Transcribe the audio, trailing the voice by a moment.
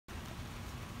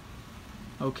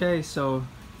Okay, so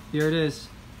here it is.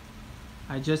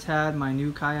 I just had my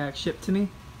new kayak shipped to me.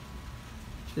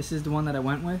 This is the one that I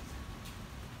went with.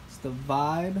 It's the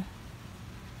Vibe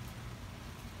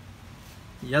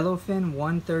Yellowfin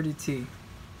 130T.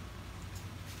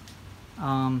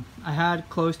 I had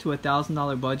close to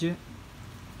 $1,000 budget,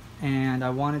 and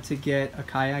I wanted to get a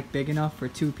kayak big enough for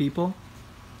 2 people,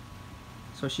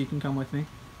 so she can come with me.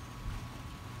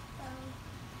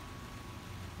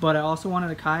 But I also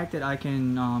wanted a kayak that I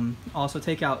can also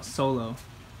take out solo,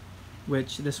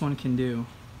 which this one can do.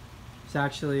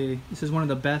 This is one of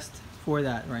the best for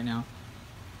that right now.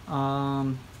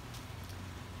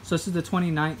 So this is the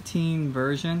 2019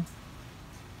 version.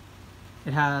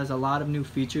 It has a lot of new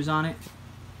features on it,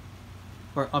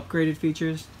 or upgraded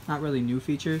features, not really new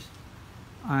features.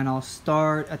 And I'll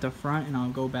start at the front and I'll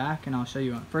go back and I'll show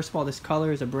you. First of all, this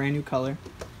color is a brand new color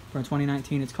for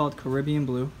 2019. It's called Caribbean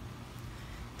Blue.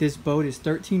 This boat is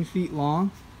 13 feet long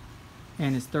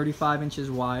and is 35 inches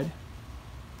wide.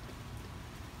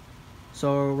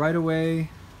 So right away,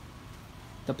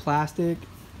 the plastic,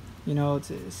 you know,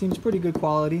 it seems pretty good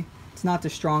quality. It's not the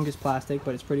strongest plastic,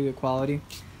 but it's pretty good quality.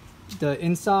 The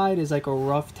inside is like a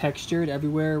rough textured.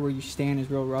 Everywhere where you stand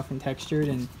is real rough and textured,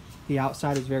 and the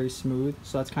outside is very smooth.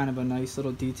 So that's kind of a nice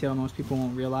little detail most people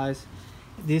won't realize.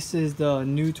 This is the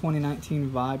new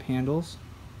 2019 Vibe handles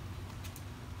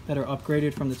that are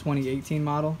upgraded from the 2018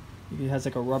 model. It has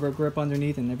like a rubber grip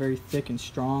underneath and they're very thick and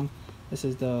strong. This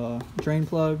is the drain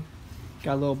plug.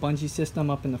 Got a little bungee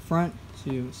system up in the front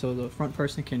so the front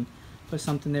person can put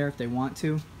something there if they want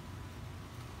to.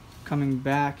 Coming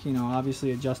back, you know, obviously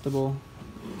adjustable.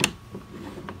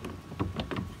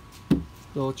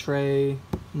 Little tray.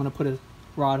 I'm gonna put a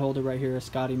rod holder right here, a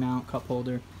Scotty mount cup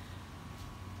holder.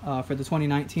 For the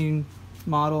 2019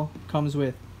 model, comes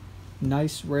with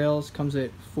nice rails, comes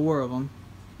with 4 of them,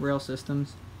 rail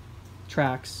systems,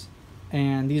 tracks,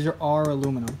 and these are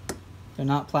aluminum. They're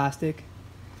not plastic,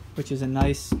 which is a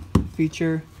nice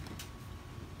feature.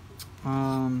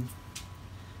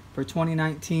 For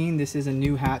 2019, this is a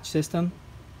new hatch system,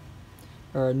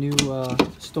 or a new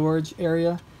storage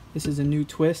area. This is a new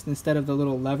twist. Instead of the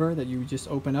little lever that you just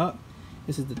open up,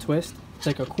 this is the twist. It's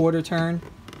like a quarter turn.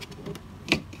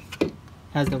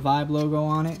 Has the Vibe logo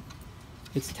on it.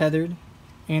 It's tethered,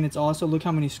 and it's also, look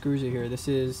how many screws are here. This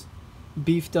is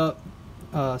beefed up,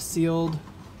 sealed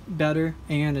better,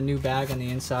 and a new bag on the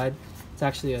inside. It's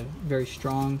actually a very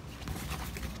strong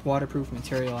waterproof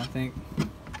material, I think.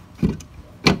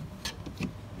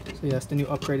 So yes, the new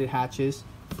upgraded hatches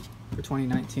for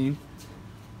 2019.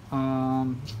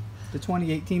 The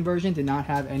 2018 version did not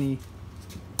have any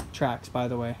tracks, by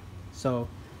the way. So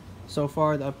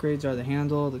far the upgrades are the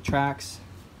handle, the tracks,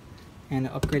 and the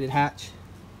upgraded hatch.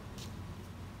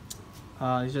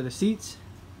 These are the seats.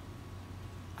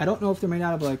 I don't know if they're made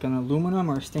out of like an aluminum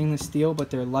or stainless steel,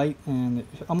 but they're light and it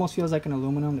almost feels like an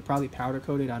aluminum. They're probably powder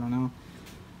coated, I don't know.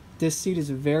 This seat is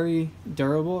very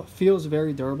durable. It feels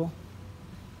very durable.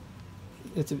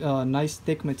 It's a nice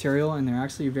thick material and they're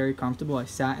actually very comfortable. I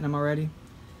sat in them already.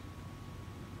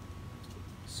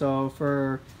 So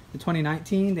for the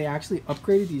 2019, they actually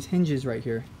upgraded these hinges right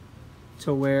here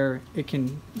to where it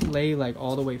can lay like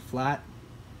all the way flat.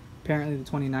 Apparently the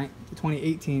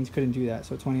 2018s couldn't do that,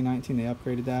 so 2019 they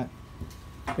upgraded that.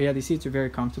 But yeah, these seats are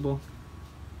very comfortable.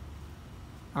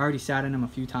 I already sat in them a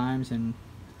few times and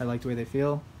I like the way they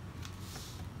feel.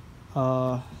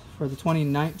 For the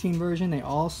 2019 version, they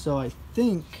also, I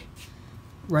think,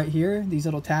 right here, these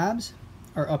little tabs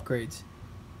are upgrades.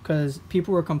 Because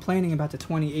people were complaining about the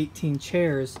 2018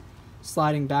 chairs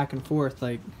sliding back and forth,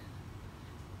 like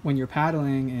when you're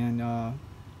paddling and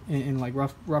in like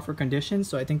rougher conditions.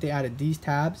 So I think they added these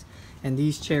tabs, and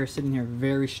these chairs sitting here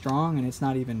very strong, and it's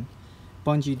not even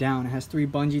bungee down. It has 3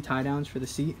 bungee tie downs for the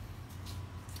seat.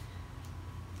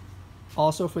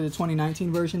 Also for the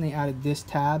 2019 version, they added this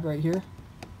tab right here,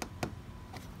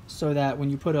 so that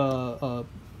when you put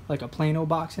like a Plano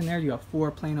box in there, you have 4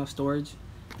 Plano storage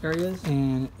areas.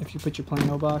 And if you put your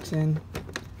Plano box in,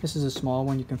 this is a small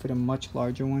one, you can fit a much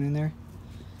larger one in there.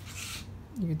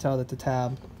 You can tell that the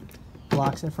tab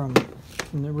blocks it from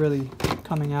really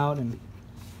coming out, and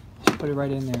just put it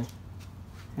right in there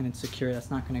and it's secure. That's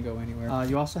not going to go anywhere.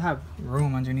 You also have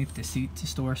room underneath the seat to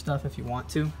store stuff if you want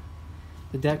to.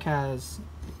 The deck has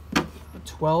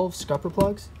 12 scupper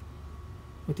plugs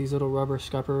with these little rubber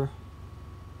scupper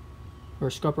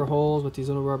holes with these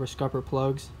little rubber scupper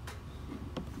plugs,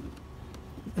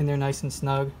 and they're nice and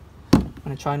snug. I'm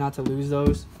going to try not to lose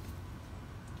those.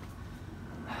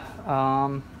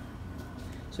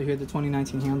 So here are the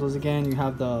 2019 handles again. You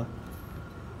have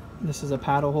this is a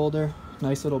paddle holder,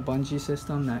 nice little bungee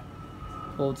system that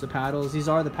holds the paddles. These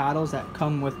are the paddles that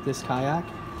come with this kayak.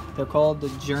 They're called the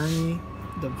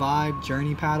Vibe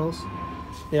Journey paddles.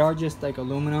 They are just like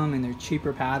aluminum and they're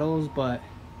cheaper paddles, but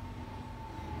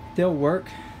they'll work,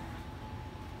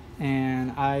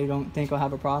 and I don't think I'll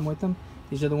have a problem with them.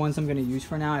 These are the ones I'm going to use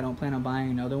for now. I don't plan on buying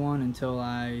another one until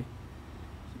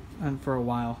for a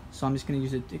while. So I'm just going to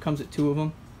use it. It comes with 2 of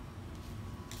them.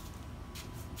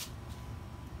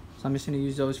 So I'm just going to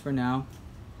use those for now.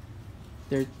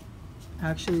 They're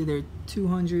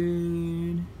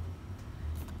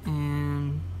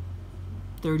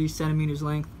 230 centimeters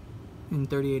length and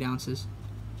 38 ounces,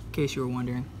 in case you were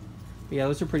wondering. But yeah,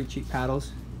 those are pretty cheap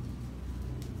paddles.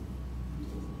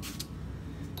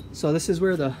 So this is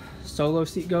where the solo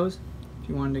seat goes, if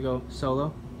you wanted to go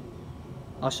solo.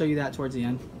 I'll show you that towards the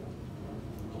end.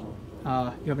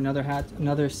 You have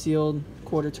another sealed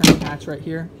quarter turn hatch right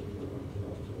here.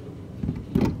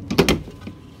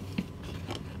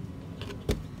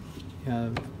 You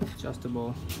have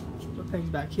adjustable foot pegs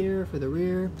back here for the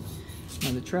rear.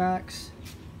 Another tracks.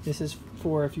 This is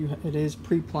for it is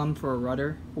pre-plumbed for a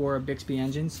rudder or a Bixby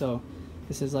engine, so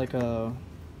this is like for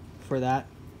the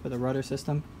rudder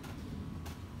system.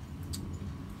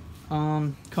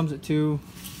 Comes with 2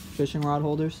 fishing rod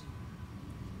holders.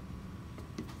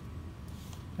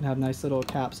 And have nice little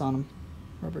caps on them,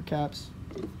 rubber caps.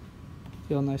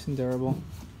 Feel nice and durable.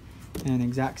 And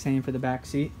exact same for the back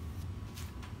seat.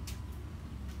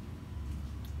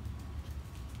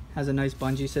 Has a nice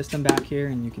bungee system back here,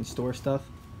 and you can store stuff.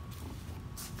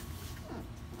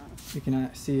 You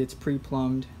can see it's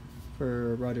pre-plumbed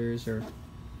for rudders or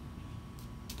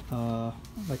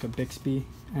like a Bixby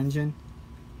engine,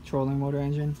 trolling motor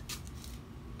engine.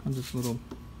 Comes with a little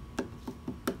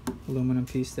aluminum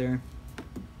piece there,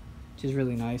 which is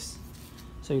really nice.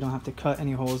 So you don't have to cut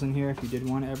any holes in here if you did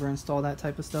want to ever install that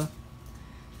type of stuff.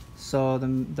 So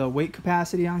the weight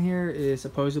capacity on here is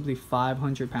supposedly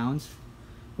 500 pounds,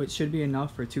 which should be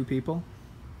enough for 2 people.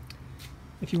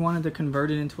 If you wanted to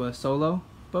convert it into a solo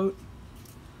boat,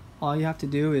 all you have to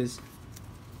do is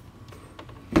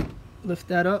lift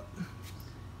that up,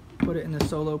 put it in the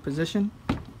solo position.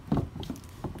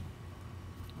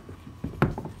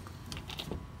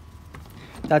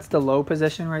 That's the low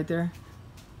position right there.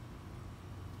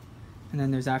 And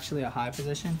then there's actually a high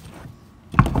position.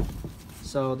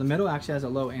 So the middle actually has a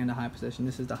low and a high position.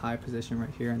 This is the high position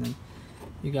right here. And then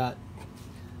you got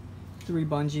 3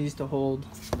 bungees to hold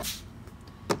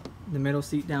the middle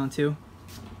seat down too.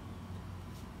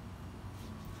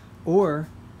 Or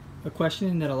a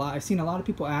question that I've seen a lot of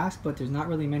people ask, but there's not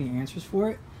really many answers for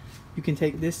it. You can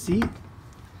take this seat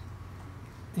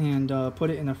and put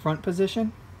it in the front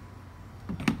position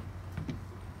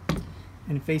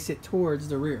and face it towards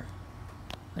the rear,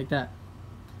 like that.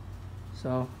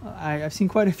 So I've seen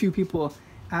quite a few people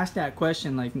ask that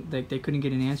question, like they couldn't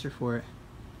get an answer for it.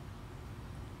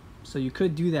 So you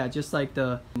could do that, just like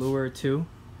the Lure 2,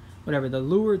 whatever, the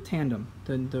Lure Tandem,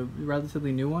 the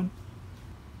relatively new one.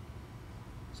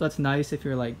 So that's nice if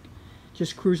you're like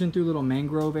just cruising through little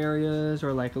mangrove areas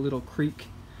or like a little creek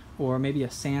or maybe a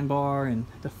sandbar, and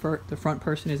the front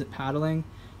person isn't paddling,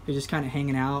 you're just kind of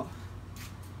hanging out.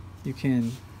 You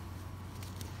can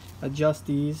adjust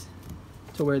these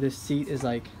to where this seat is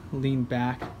like leaned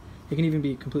back. It can even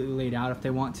be completely laid out if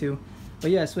they want to. But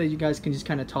yeah, so you guys can just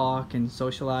kind of talk and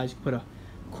socialize. You can put a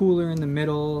cooler in the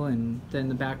middle, and then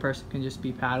the back person can just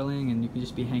be paddling and you can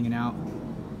just be hanging out.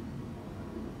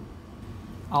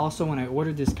 Also, when I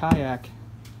ordered this kayak,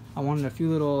 I wanted a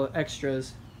few little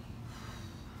extras.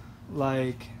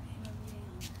 Like,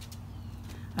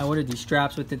 I ordered these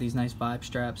straps with it, these nice Vibe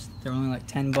straps. They're only like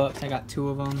 10 bucks. I got 2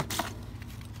 of them.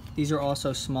 These are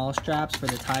also small straps for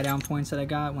the tie down points that I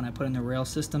got when I put in the rail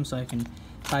system, so I can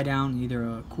tie down either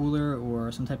a cooler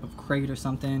or some type of crate or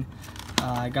something.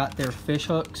 I got their fish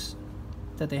hooks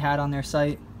that they had on their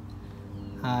site.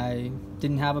 I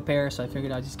didn't have a pair, so I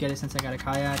figured I'd just get it since I got a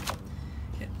kayak.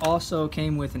 It also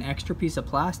came with an extra piece of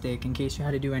plastic in case you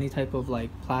had to do any type of like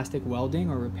plastic welding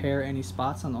or repair any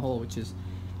spots on the hull, which is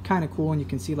kind of cool, and you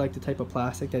can see like the type of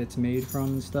plastic that it's made from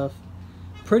and stuff.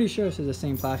 Pretty sure this is the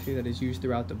same plastic that is used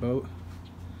throughout the boat,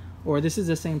 or this is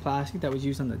the same plastic that was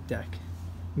used on the deck,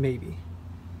 maybe.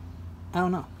 I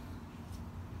don't know.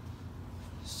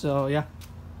 So yeah,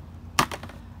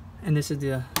 and this is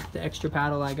the extra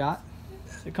paddle I got.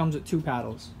 It comes with 2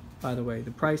 paddles, by the way.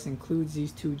 The price includes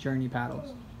these 2 Journey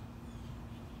paddles.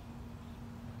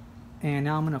 And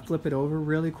now I'm gonna flip it over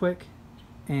really quick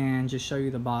and just show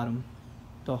you the bottom,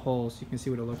 the hole, so you can see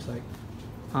what it looks like.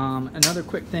 Another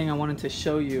quick thing I wanted to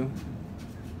show you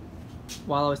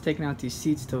while I was taking out these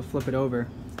seats to flip it over.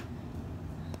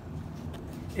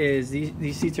 is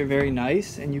these seats are very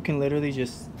nice, and you can literally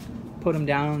just put them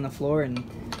down on the floor and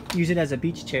use it as a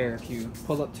beach chair if you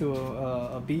pull up to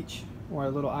a beach or a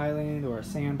little island or a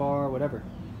sandbar or whatever.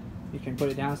 You can put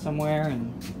it down somewhere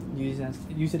and use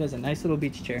it as a nice little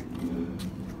beach chair.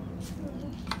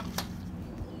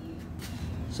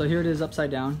 So here it is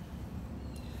upside down.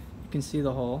 You can see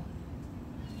the hole.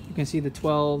 You can see the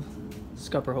 12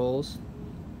 scupper holes.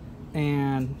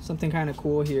 And something kind of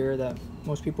cool here that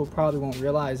most people probably won't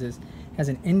realize is it has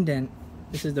an indent.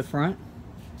 This is the front.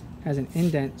 It has an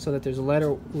indent so that there's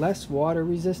less water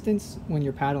resistance when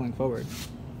you're paddling forward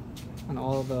on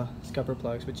all of the scupper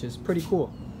plugs, which is pretty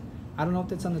cool. I don't know if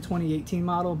that's on the 2018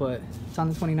 model, but it's on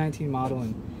the 2019 model,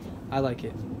 and I like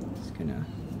it. It's gonna.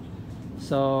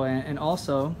 So and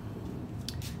also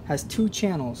has two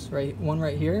channels, right? One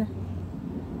right here,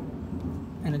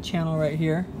 and a channel right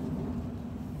here,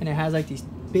 and it has like these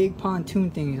big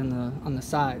pontoon things on the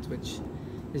sides, which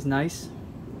is nice.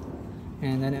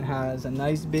 And then it has a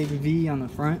nice big V on the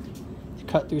front to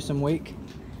cut through some wake,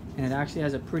 and it actually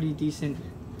has a pretty decent.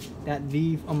 That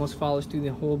V almost follows through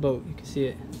the whole boat. You can see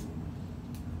it.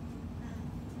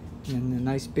 And a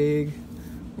nice big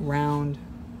round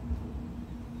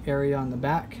area on the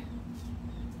back,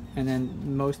 and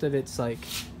then most of it's like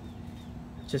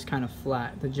just kind of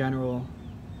flat. The general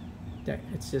deck,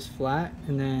 it's just flat,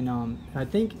 and then I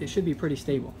think it should be pretty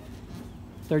stable.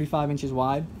 35 inches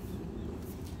wide.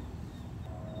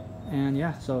 And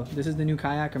yeah, so this is the new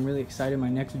kayak. I'm really excited. My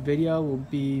next video will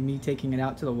be me taking it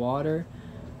out to the water,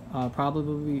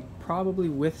 probably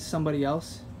with somebody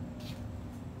else.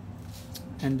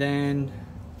 And then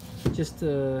just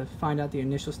to find out the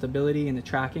initial stability and the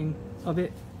tracking of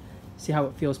it, see how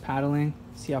it feels paddling,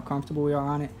 see how comfortable we are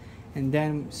on it, and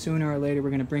then sooner or later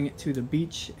we're going to bring it to the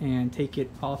beach and take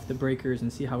it off the breakers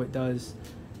and see how it does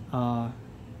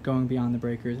going beyond the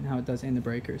breakers and how it does in the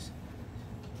breakers.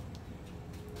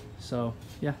 So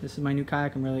yeah, this is my new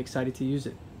kayak. I'm really excited to use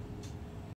it.